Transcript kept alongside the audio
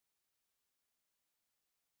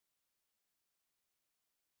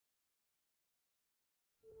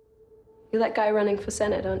You're that guy running for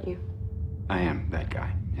Senate, aren't you? I am that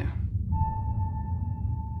guy, yeah.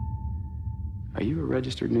 Are you a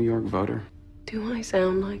registered New York voter? Do I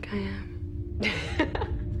sound like I am?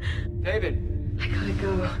 David! I gotta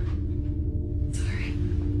go. Sorry.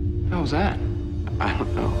 How was that? I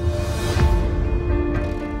don't know.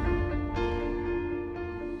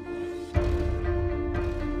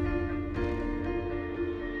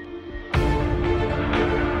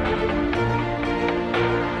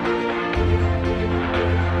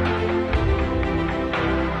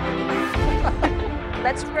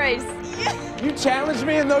 Let's race. You challenged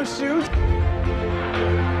me in those shoes?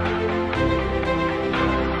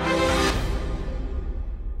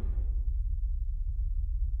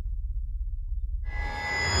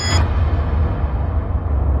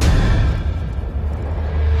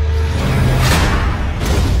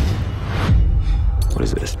 What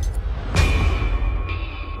is this?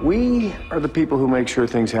 We are the people who make sure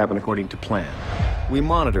things happen according to plan. We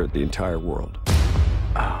monitor the entire world.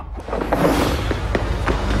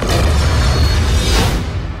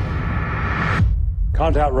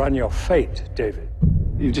 Can't outrun your fate, David.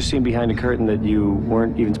 You've just seen behind a curtain that you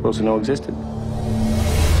weren't even supposed to know existed.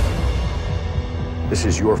 This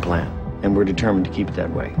is your plan, and we're determined to keep it that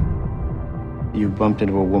way. You bumped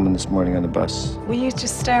into a woman this morning on the bus. Were you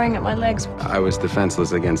just staring at my legs? I was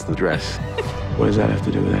defenseless against the dress. What does that have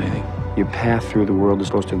to do with anything? Your path through the world is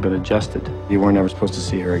supposed to have been adjusted. You weren't ever supposed to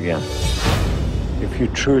see her again. If you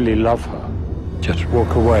truly love her, just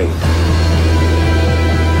walk away.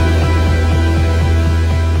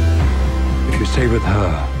 If you stay with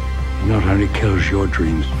her, it not only kills your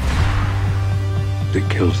dreams, it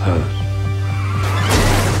kills hers.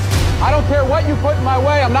 I don't care what you put in my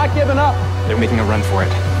way, I'm not giving up. They're making a run for it.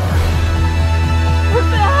 What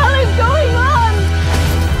the hell is going on?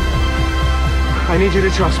 I need you to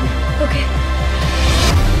trust me. Okay.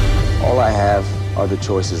 All I have are the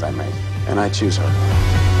choices I make, and I choose her.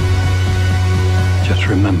 Just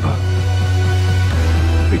remember,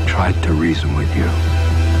 we tried to reason with you.